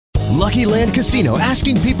Lucky Land Casino,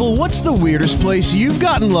 asking people, what's the weirdest place you've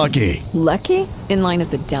gotten lucky? Lucky? In line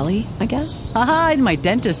at the deli, I guess? Aha, in my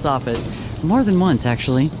dentist's office. More than once,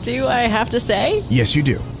 actually. Do I have to say? Yes, you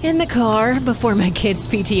do. In the car before my kids'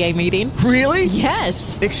 PTA meeting. Really?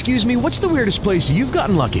 Yes. Excuse me, what's the weirdest place you've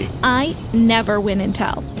gotten lucky? I never win and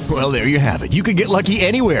tell. Well, there you have it. You can get lucky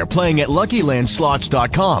anywhere, playing at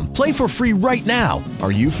LuckyLandSlots.com. Play for free right now.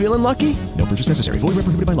 Are you feeling lucky? No purchase necessary. Void where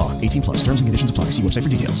prohibited by law. 18 plus. Terms and conditions apply. See website for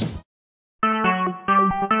details.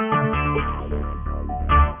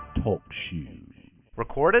 Talk shoes.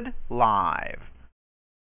 Recorded live.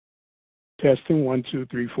 Testing 1 2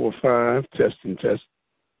 3 4 5. Testing test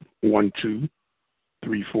 1 2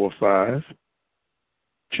 3 4 5.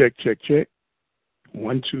 Check check check.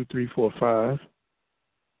 1 2 3 4 5.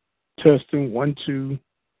 Testing 1 2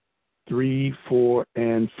 3 4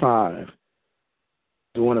 and 5.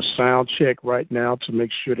 Doing a sound check right now to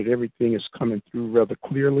make sure that everything is coming through rather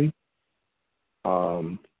clearly.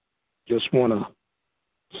 Just want to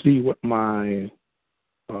see what my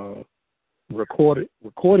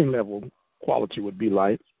recording level quality would be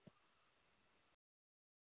like.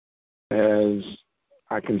 As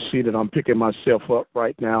I can see that I'm picking myself up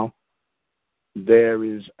right now, there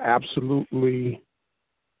is absolutely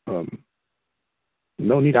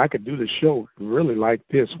no need. I could do the show really like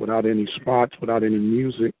this without any spots, without any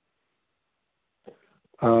music,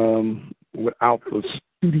 without the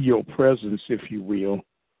studio presence, if you will,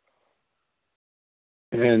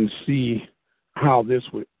 and see how this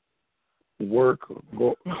would work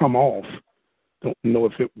or come off. Don't know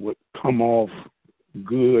if it would come off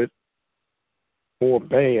good or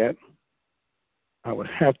bad. I would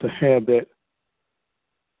have to have that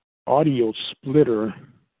audio splitter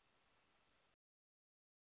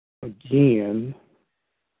again,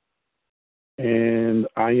 and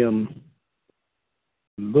I am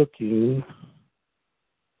looking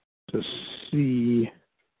to see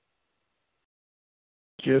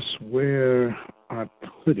just where I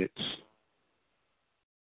put it.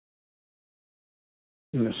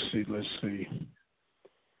 Let's see.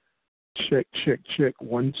 Check.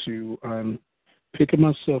 1 2. I'm picking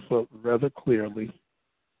myself up rather clearly.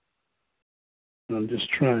 I'm just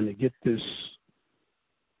trying to get this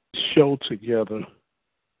show together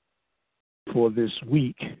for this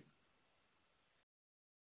week.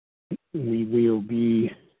 We will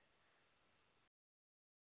be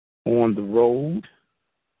on the road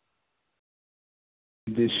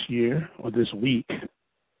this year or this week.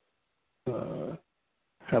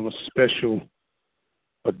 Have a special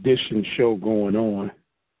edition show going on.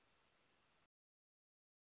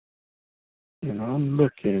 And I'm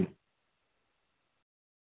looking.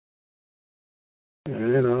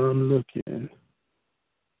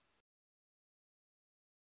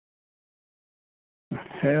 I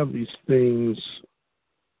have these things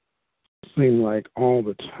seem like all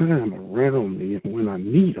the time around me, and when I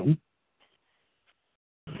need them,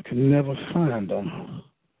 I can never find them.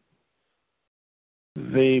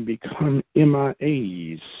 They become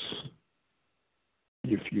MIAs,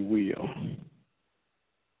 if you will.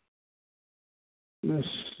 Let's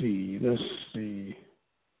see.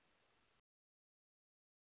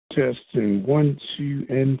 Testing 1 2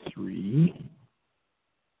 and 3.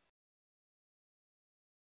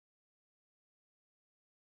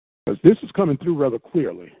 Because this is coming through rather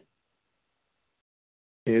clearly.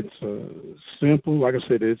 It's simple. Like I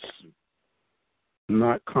said, it's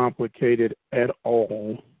not complicated at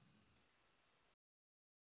all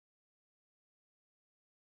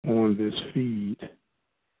on this feed.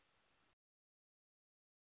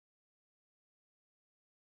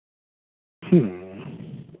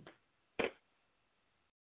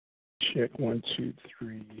 Check 1 2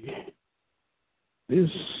 3. This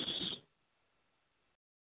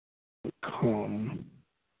would come.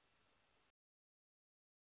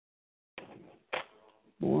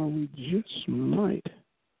 Boy, we just might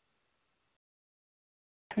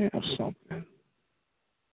have something.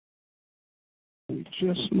 We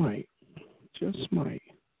just might.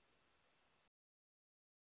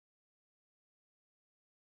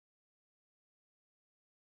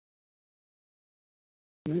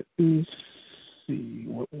 Let me see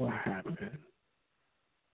what will happen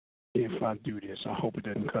if I do this. I hope it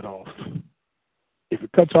doesn't cut off. If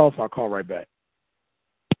it cuts off, I'll call right back.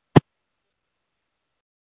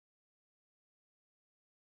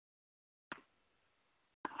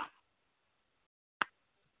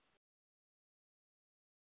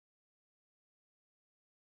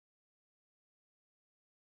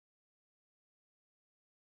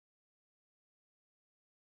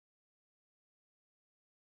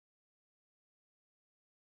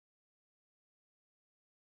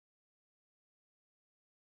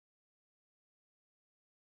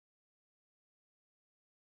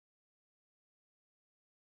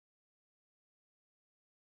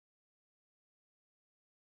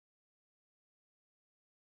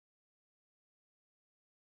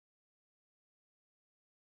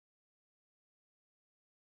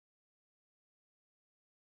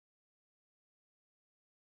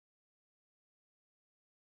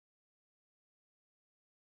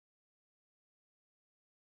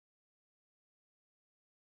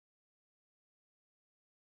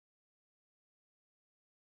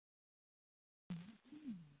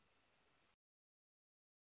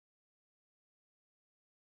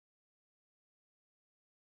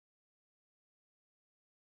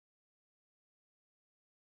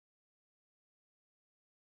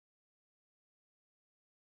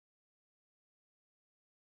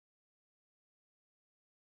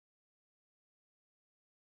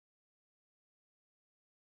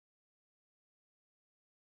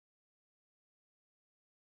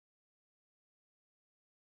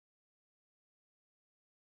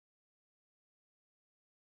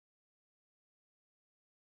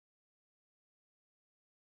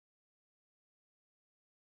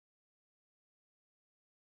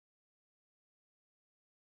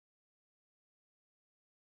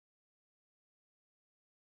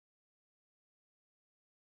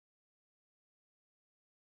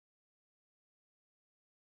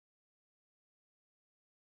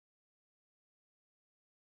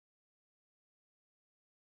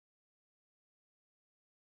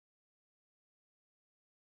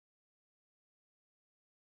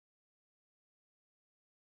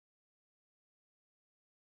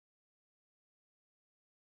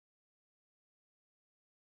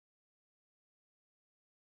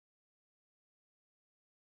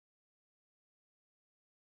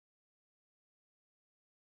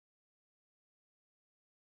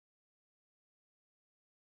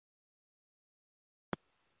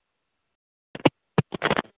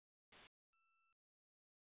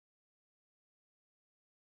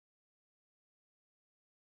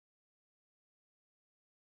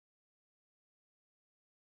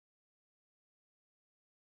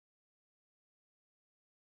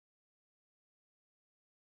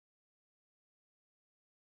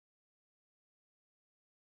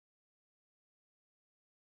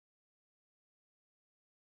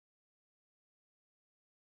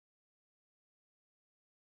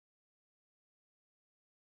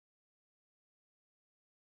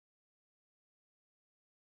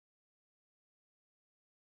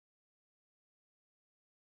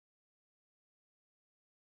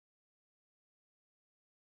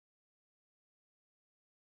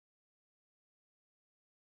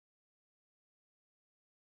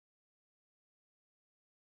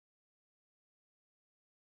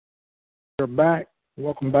 We're back.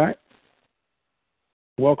 Welcome back.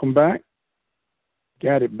 Welcome back.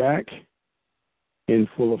 Got it back in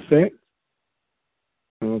full effect.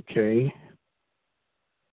 Okay.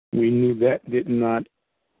 We knew that did not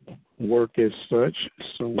work as such,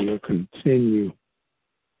 so we'll continue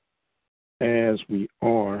as we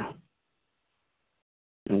are.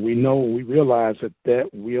 And we realize that that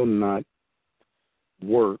will not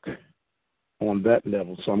work on that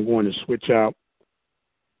level. So I'm going to switch out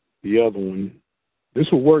the other one. This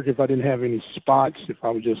would work if I didn't have any spots, if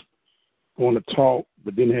I was just going to talk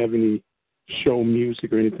but didn't have any show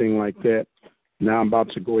music or anything like that. Now I'm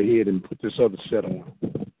about to go ahead and put this other set on.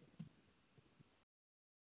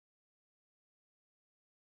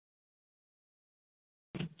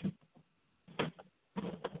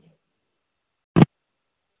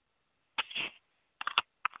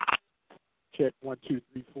 Check 1, 2,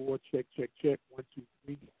 3, 4. Check, check, check. 1, 2,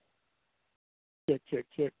 3. Check, check,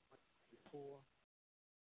 check. 1, 2, 3, 4.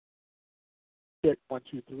 Check 1,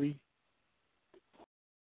 2, 3.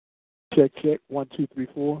 Check, check. 1, 2, 3,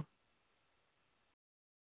 4.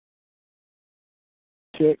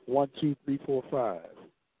 Check 1, 2, 3, 4, 5.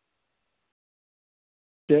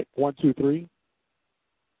 Check 1, 2, 3.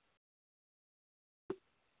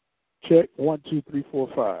 Check 1, 2, 3, 4,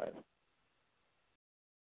 5.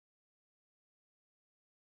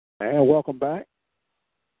 And welcome back.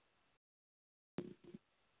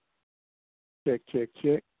 Check, check,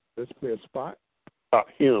 check. Let's play a spot.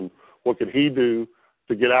 Him, what could he do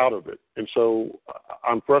to get out of it? And so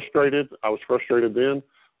I'm frustrated. I was frustrated then.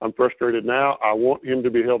 I'm frustrated now. I want him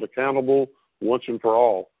to be held accountable once and for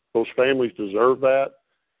all. Those families deserve that.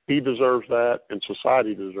 He deserves that, and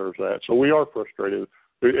society deserves that. So we are frustrated.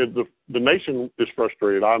 The nation is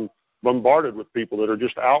frustrated. I'm bombarded with people that are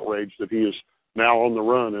just outraged that he is now on the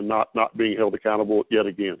run and not being held accountable yet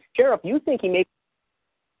again. Sheriff, you think he may...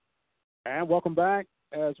 And welcome back.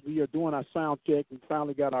 As we are doing our sound check, we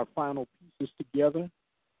finally got our final pieces together.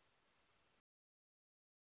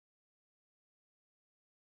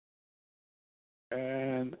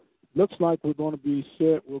 And looks like we're going to be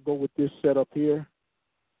set. We'll go with this setup here.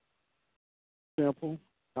 Simple,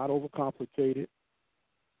 not overcomplicated.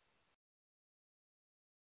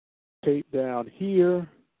 Tape down here.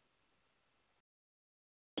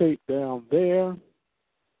 Tape down there.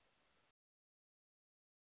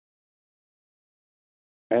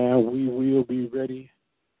 And we will be ready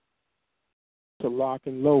to lock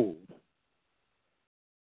and load.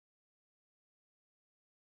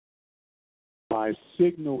 My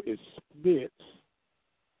signal is split,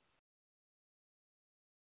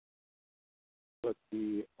 but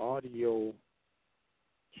the audio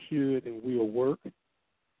should and will work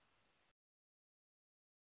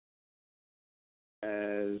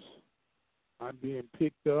as I'm being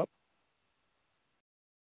picked up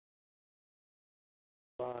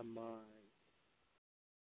by my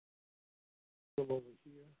over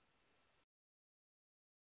here.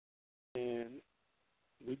 And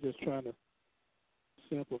we're just trying to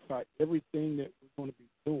simplify everything that we're going to be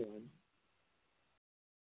doing.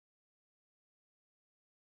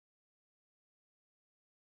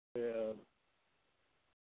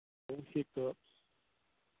 No hiccups,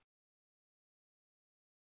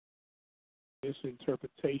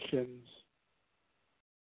 misinterpretations,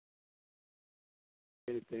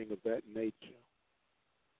 anything of that nature.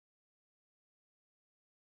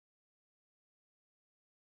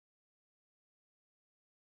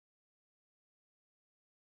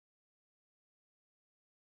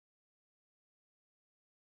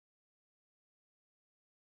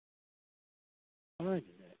 Finding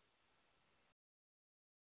that.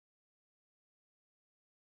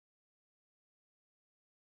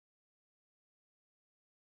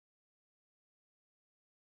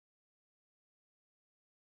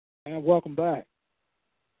 And welcome back.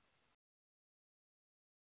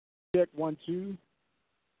 Check 1, 2.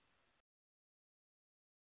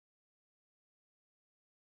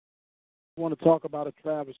 We want to talk about a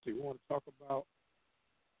travesty. We want to talk about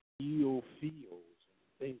ill feels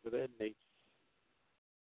and things of that nature.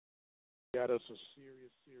 Got us a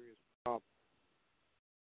serious, serious problem.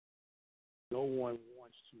 No one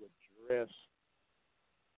wants to address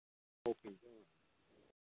smoking guns.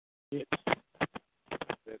 It's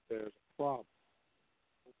that there's a problem.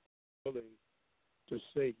 Willing to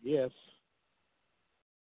say, yes,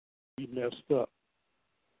 we messed up.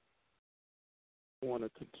 We want to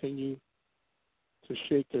continue to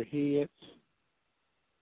shake their heads,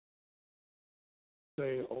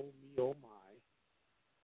 say, oh me, oh my.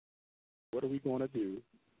 What are we going to do?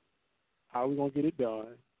 How are we going to get it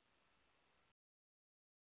done?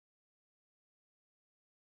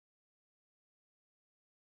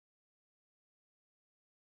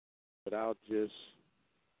 without just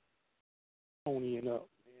ponying up,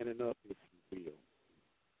 manning up, if you will.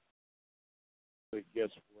 But guess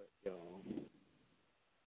what, y'all?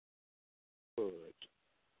 Fudge.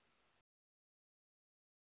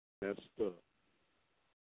 Messed up.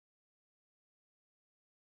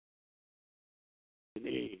 And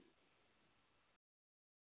then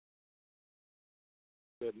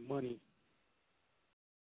that money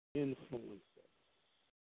influence us.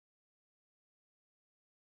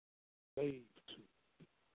 Slave to.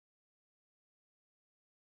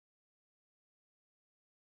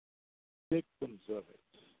 Victims of it.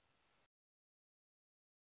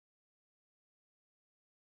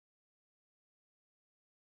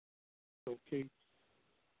 Okay.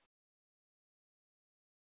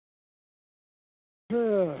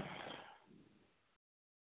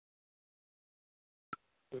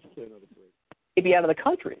 Let's play another break. Maybe out of the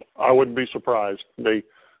country. I wouldn't be surprised. They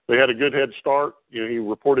had a good head start. You know, he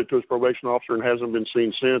reported to his probation officer and hasn't been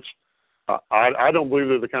seen since. I don't believe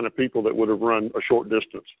they're the kind of people that would have run a short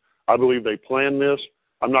distance. I believe they planned this.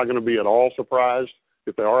 I'm not going to be at all surprised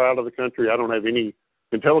if they are out of the country. I don't have any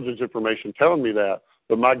intelligence information telling me that,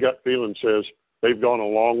 but my gut feeling says they've gone a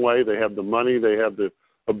long way. They have the money. They have the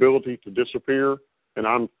ability to disappear, and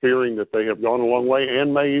I'm fearing that they have gone a long way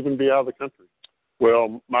and may even be out of the country.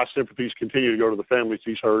 Well, my sympathies continue to go to the families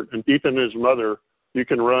he's hurt. And Ethan and his mother, you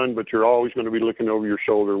can run, but you're always going to be looking over your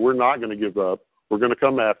shoulder. We're not going to give up. We're going to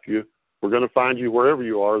come after you. We're going to find you wherever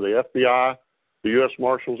you are. The FBI, the U.S.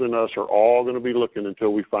 Marshals, and us are all going to be looking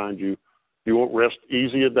until we find you. You won't rest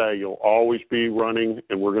easy a day. You'll always be running,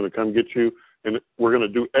 and we're going to come get you. And we're going to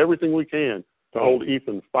do everything we can to hold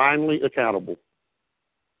Ethan finally accountable.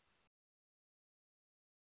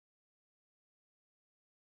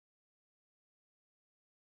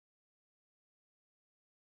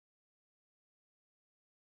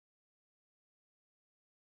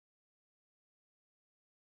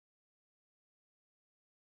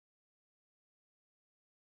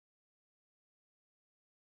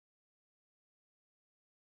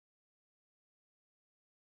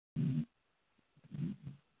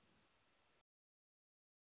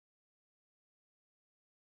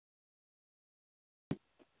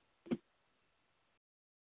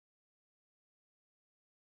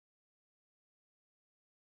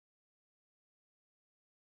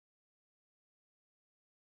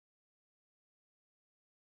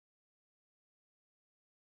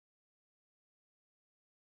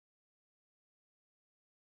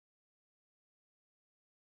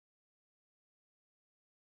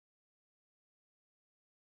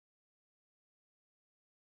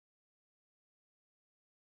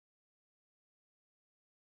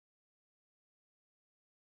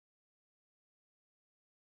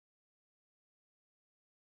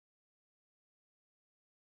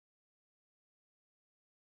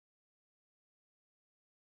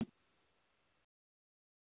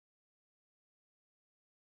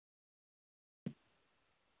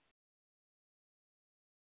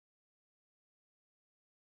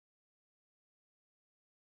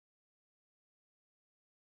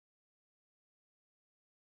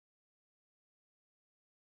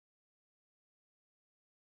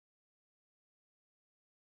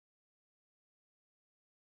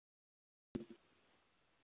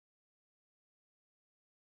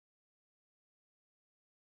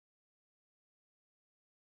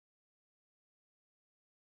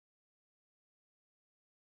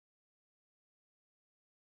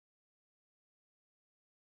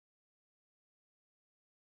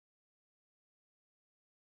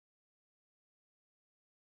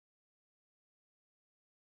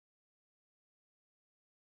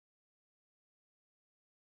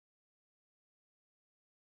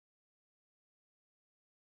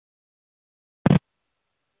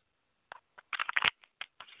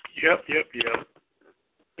 Yep.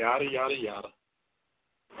 Yada, yada, yada.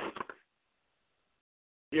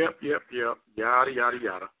 Yep. Yada, yada,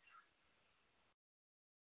 yada.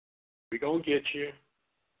 We gonna get you.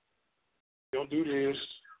 We gonna do this.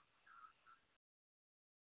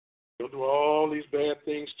 We'll do all these bad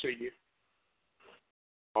things to you.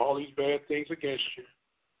 All these bad things against you.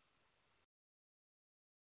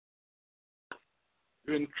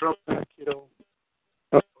 You're in trouble now, kiddo.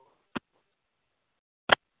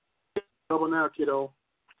 Trouble now, kiddo.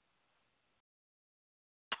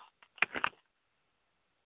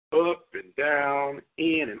 Up and down,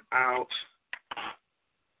 in and out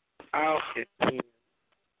and in.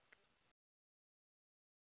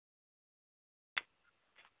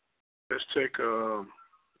 Let's take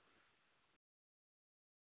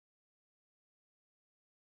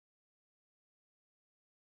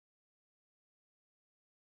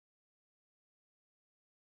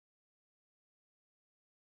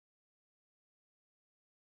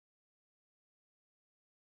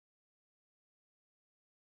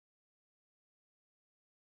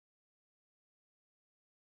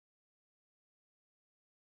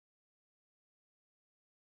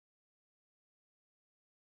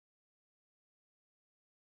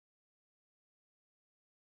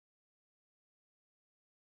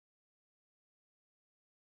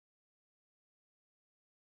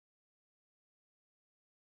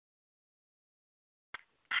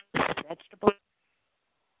vegetables.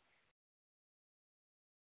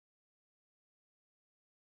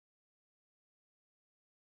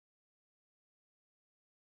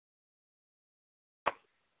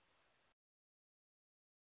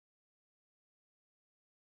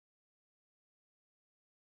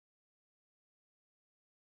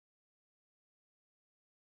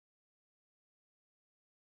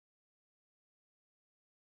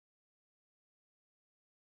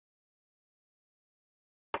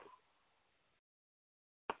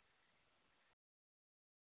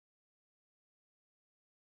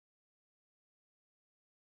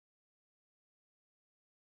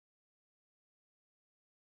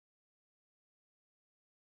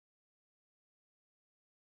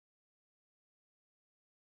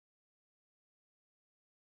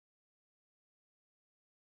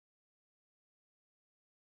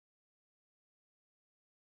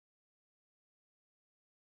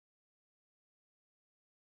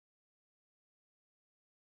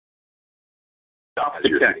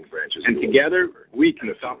 Branches and together we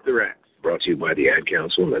can stop the wrecks. Brought to you by the Ad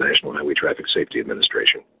Council and the National Highway Traffic Safety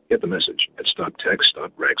Administration. Get the message at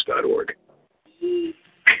stoptextstoprex.org.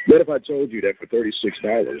 What if I told you that for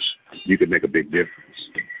 $36 you could make a big difference?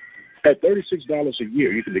 At $36 a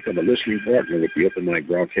year, you can become a listening partner with the OpenMic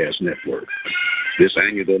Broadcast Network. This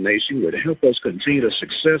annual donation would help us continue the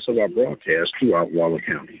success of our broadcast throughout Waller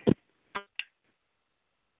County.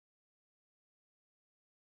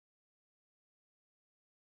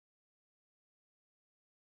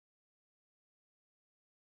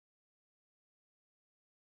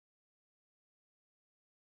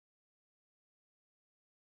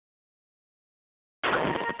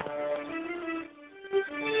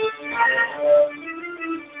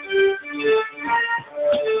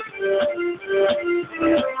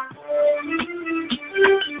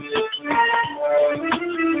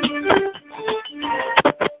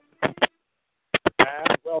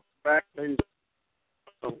 Welcome back, ladies.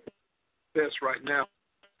 This right now,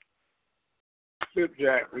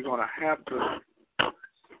 Flipjack, we're going to have to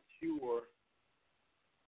secure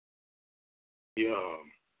the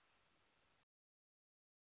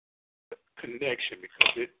connection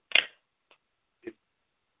because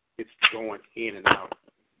it's going in and out.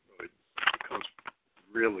 So it becomes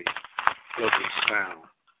really ugly sound.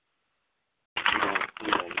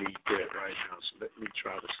 We don't need that right now. So let me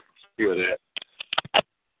try to secure that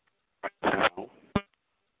right now.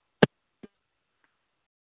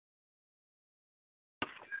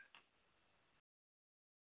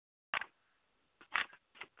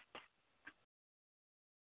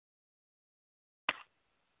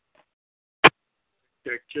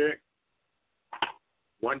 Check.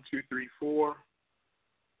 1, 2, 3, 4.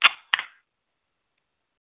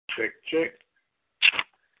 Check.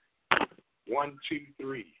 1, 2,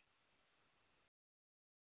 3.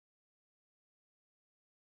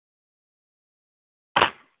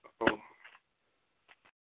 Uh-oh.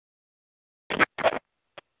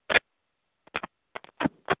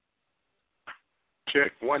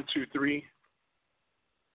 Check 1, 2, 3.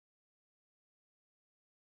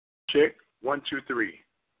 Check 1, 2, 3.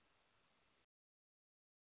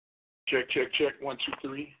 Check 1, 2,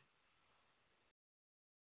 3.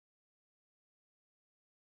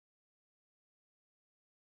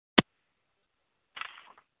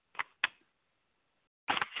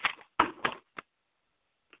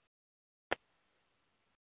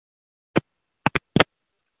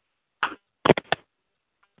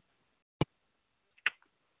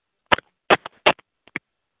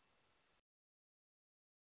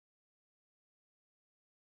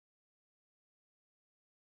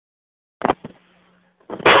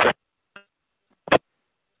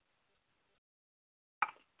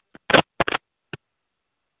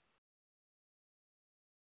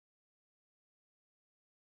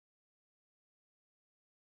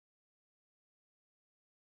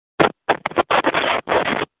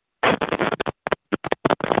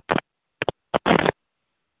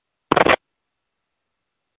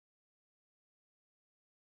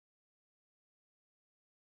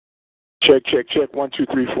 Check 1, 2,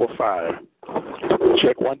 3, 4, 5.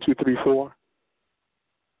 Check 1, 2, 3, 4.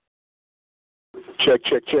 Check.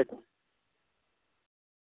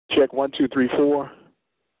 Check 1, 2, 3, 4.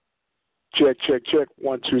 Check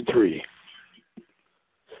 1, 2, 3.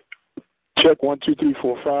 Check 1, 2, 3,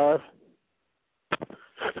 4, 5.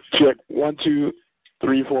 Check 1, 2,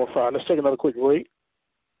 3, 4, 5. Let's take another quick break.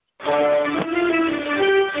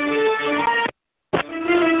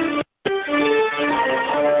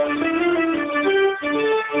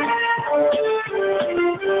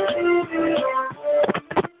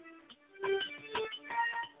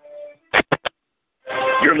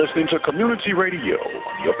 You're listening to Community Radio.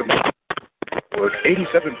 Network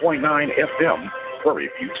 87.9 FM, Prairie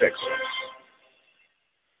View, Texas.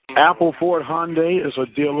 Apple Ford Hyundai is a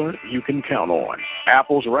dealer you can count on.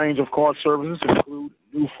 Apple's range of car services include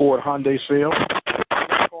new Ford Hyundai sales,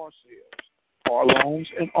 car sales, car loans,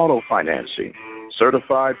 and auto financing.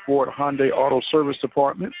 Certified Ford Hyundai Auto Service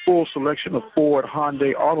Department, full selection of Ford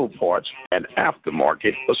Hyundai auto parts and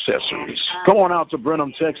aftermarket accessories. Come on out to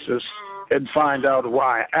Brenham, Texas, and find out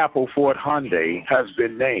why Apple Ford Hyundai has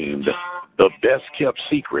been named the best-kept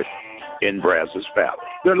secret in Brazos Valley.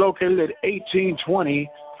 They're located at 1820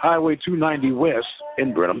 Highway 290 West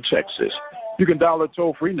in Brenham, Texas. You can dial the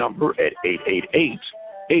toll-free number at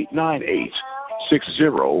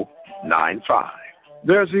 888-898-6095.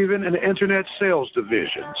 There's even an internet sales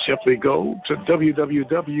division. Simply go to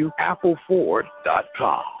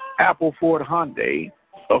www.appleford.com. Apple Ford Hyundai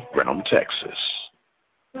of Brenham, Texas.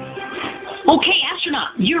 Okay,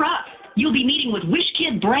 astronaut, you're up. You'll be meeting with Wish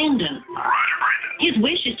Kid Brandon. His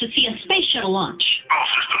wish is to see a space shuttle launch.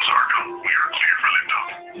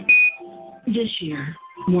 This year,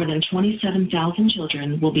 more than 27,000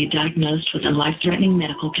 children will be diagnosed with a life-threatening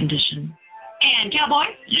medical condition. And, Cowboy?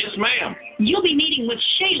 Yes, ma'am. You'll be meeting with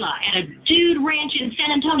Shayla at a dude ranch in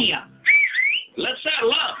San Antonio. Let's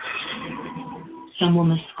saddle up. Some will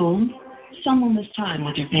miss school. Some will miss time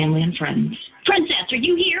with their family and friends. Princess, are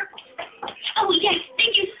you here? Oh, yes.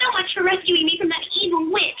 Thank you so much for rescuing me from that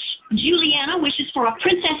evil witch. Juliana wishes for a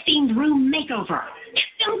princess-themed room makeover. It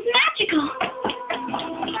sounds magical.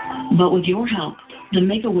 But with your help, the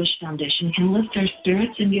Make-A-Wish Foundation can lift their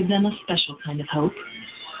spirits and give them a special kind of hope.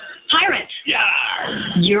 Pirate! Yeah.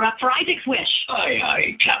 You're up for Isaac's wish. Aye,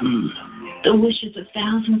 aye, Captain. The wishes of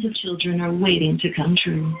thousands of children are waiting to come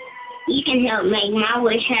true. You can help make my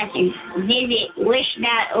wish happen. Visit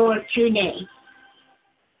wish.org today.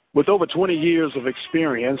 With over 20 years of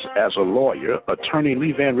experience as a lawyer, attorney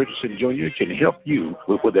Lee Van Richardson Jr. can help you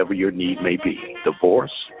with whatever your need may be.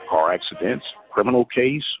 Divorce, car accidents, criminal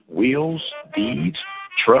case, wills, deeds,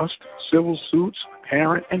 trust, civil suits,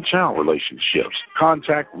 parent and child relationships.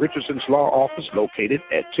 Contact Richardson's Law Office located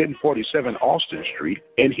at 1047 Austin Street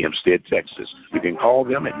in Hempstead, Texas. You can call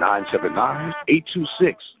them at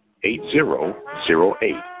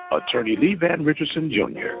 979-826-8008. Attorney Lee Van Richardson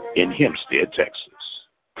Jr. in Hempstead, Texas.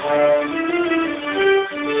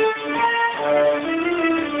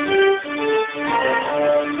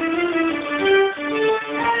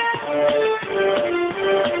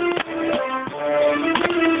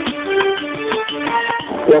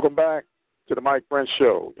 Welcome back to the Mike Brent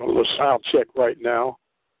Show. A little sound check right now,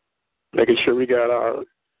 making sure we got our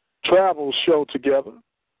travel show together.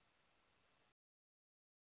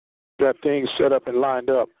 Got things set up and lined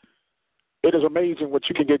up. It is amazing what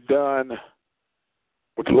you can get done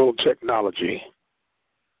with a little technology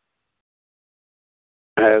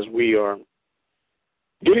as we are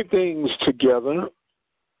getting things together,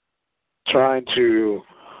 trying to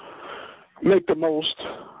make the most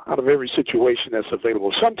out of every situation that's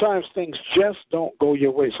available. Sometimes things just don't go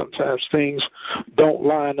your way. Sometimes things don't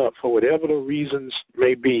line up for whatever the reasons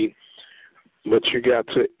may be, but you got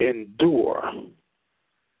to endure.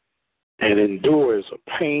 And endure is a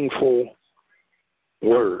painful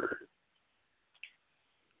word.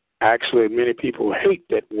 Actually, many people hate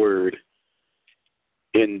that word,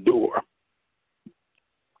 endure.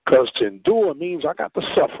 Because to endure means I got to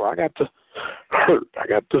suffer. I got to hurt. I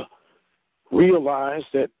got to realize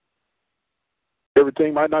that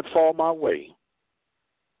everything might not fall my way.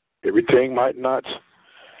 Everything might not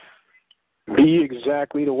be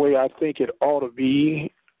exactly the way I think it ought to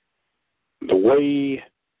be, the way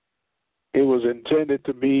it was intended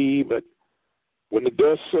to be, but when the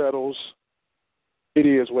dust settles, it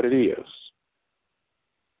is what it is.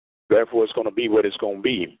 Therefore, it's going to be what it's going to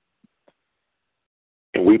be.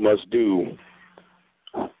 And we must do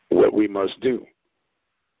what we must do.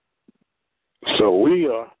 So we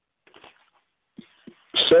are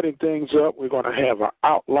setting things up. We're going to have an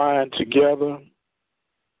outline together.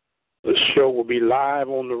 The show will be live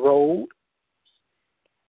on the road.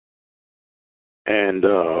 And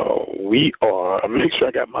we are, make sure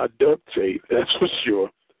I got my duct tape, that's for sure.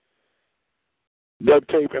 Duct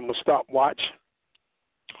tape and my stopwatch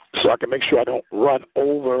so I can make sure I don't run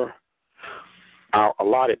over our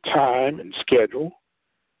allotted time and schedule.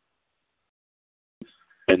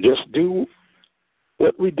 And just do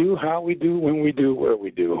what we do, how we do, when we do, where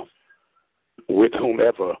we do, with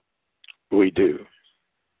whomever we do.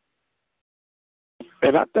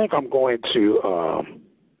 And I think I'm going to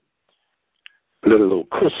let a little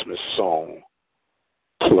Christmas song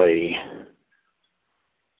play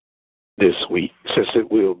this week, since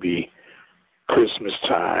it will be Christmas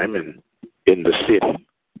time and in the city.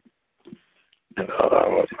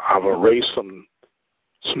 erase some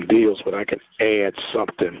deals, but I can add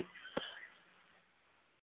something.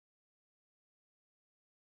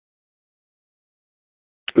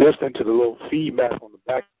 Listening to the little feedback on the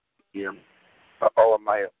back here. I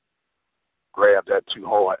might have grabbed that too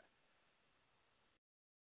hard.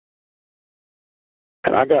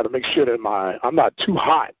 And I got to make sure that I'm not too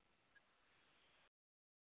hot.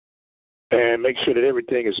 And make sure that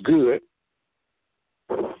everything is good.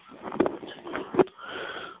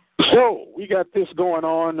 So we got this going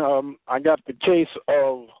on. I got the case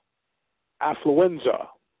of affluenza.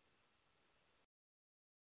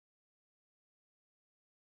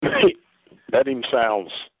 That even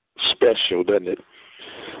sounds special, doesn't it?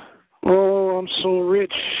 Oh, I'm so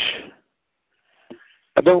rich.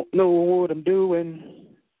 I don't know what I'm doing.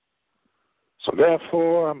 So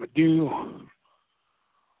therefore, I'm going to do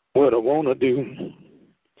what I want to do.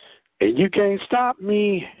 And you can't stop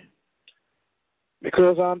me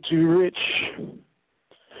because I'm too rich.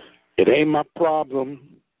 It ain't my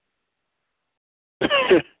problem.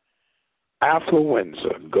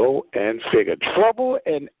 Affluenza, go and figure. Trouble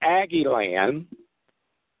in Aggie Land.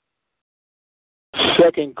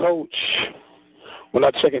 Second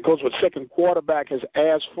quarterback has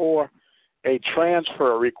asked for a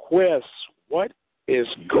transfer request. What is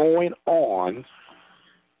going on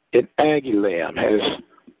in Aggie Land? Has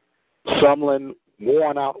Sumlin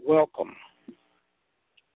worn out welcome?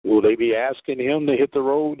 Will they be asking him to hit the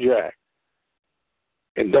road, Jack?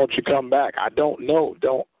 And don't you come back? I don't know.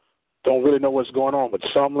 Don't really know what's going on. But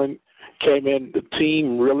Sumlin came in. The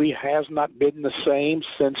team really has not been the same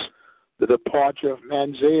since the departure of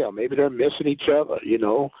Manziel. Maybe they're missing each other, you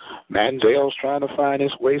know. Manziel's trying to find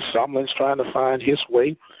his way. Sumlin's trying to find his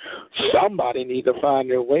way. Somebody needs to find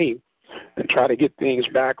their way and try to get things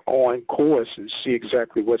back on course and see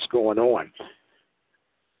exactly what's going on.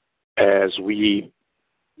 As we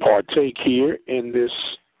partake here in this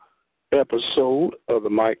episode of the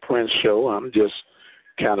Mike Prince Show, I'm just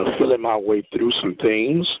kind of feeling my way through some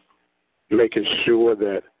things, making sure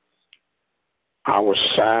that our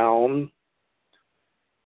sound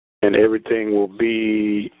and everything will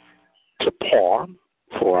be to par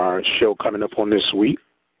for our show coming up on this week.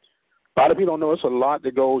 A lot of people don't know it's a lot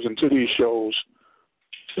that goes into these shows.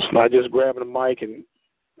 It's not just grabbing a mic and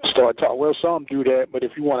start talking. Well, some do that, but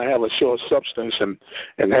if you want to have a show of substance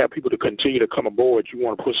and have people to continue to come aboard, you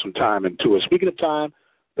want to put some time into it. Speaking of time,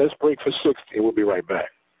 let's break for 60. We'll be right back.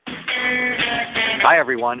 Hi,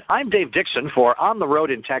 everyone. I'm Dave Dixon for On the Road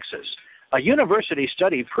in Texas. A university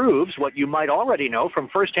study proves what you might already know from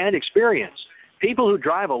firsthand experience. People who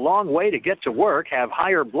drive a long way to get to work have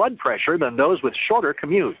higher blood pressure than those with shorter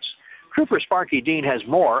commutes. Trooper Sparky Dean has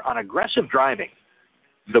more on aggressive driving.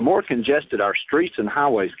 The more congested our streets and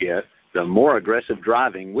highways get, the more aggressive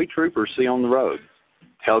driving we troopers see on the road.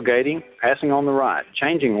 Tailgating, passing on the right,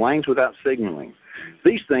 changing lanes without signaling.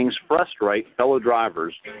 These things frustrate fellow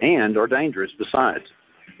drivers and are dangerous besides.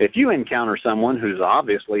 If you encounter someone who's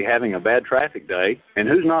obviously having a bad traffic day and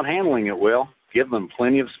who's not handling it well, give them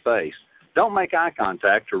plenty of space. Don't make eye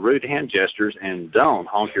contact or rude hand gestures, and don't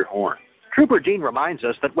honk your horn. Trooper Dean reminds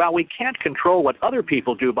us that while we can't control what other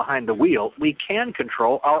people do behind the wheel, we can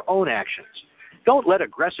control our own actions. Don't let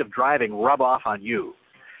aggressive driving rub off on you.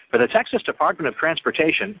 For the Texas Department of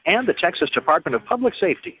Transportation and the Texas Department of Public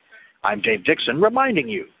Safety, I'm Dave Dixon reminding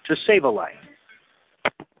you to save a life.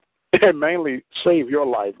 And mainly save your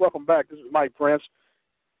life. Welcome back. This is Mike Prince,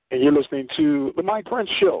 and you're listening to the Mike Prince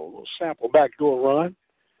Show, a little sample backdoor run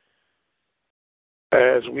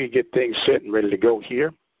as we get things set and ready to go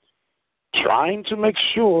here. Trying to make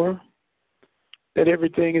sure that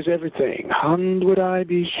everything is everything. How would I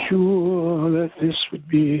be sure that this would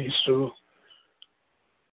be so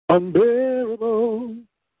unbearable?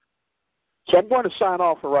 So I'm going to sign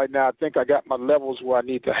off for right now. I think I got my levels where I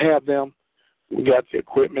need to have them. We got the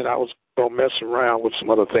equipment. I was going to mess around with some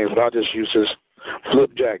other things, but I'll just use this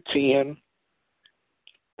Flipjack 10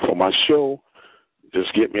 for my show.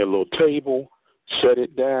 Just get me a little table, set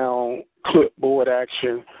it down, clipboard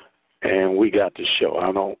action, and we got the show.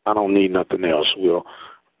 I don't need nothing else. We'll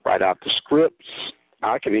write out the scripts.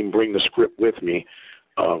 I can even bring the script with me,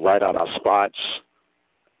 write out our spots,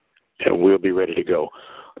 and we'll be ready to go.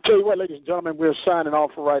 I'll tell you what, ladies and gentlemen, we're signing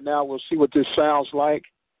off for right now. We'll see what this sounds like.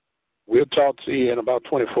 We'll talk to you in about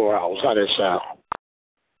 24 hours. How does that sound?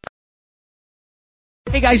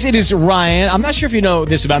 Hey, guys, it is Ryan. I'm not sure if you know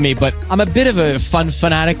this about me, but I'm a bit of a fun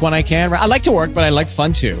fanatic when I can. I like to work, but I like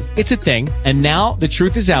fun, too. It's a thing. And now the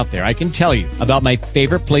truth is out there. I can tell you about my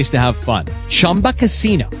favorite place to have fun. Chumba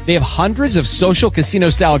Casino. They have hundreds of social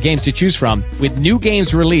casino-style games to choose from with new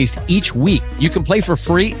games released each week. You can play for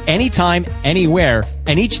free anytime, anywhere,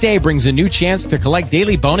 and each day brings a new chance to collect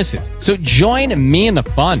daily bonuses. So join me in the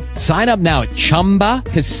fun. Sign up now at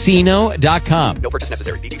ChumbaCasino.com. No purchase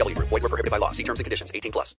necessary. VGW Group. Void where prohibited by law. See terms and conditions. 18+.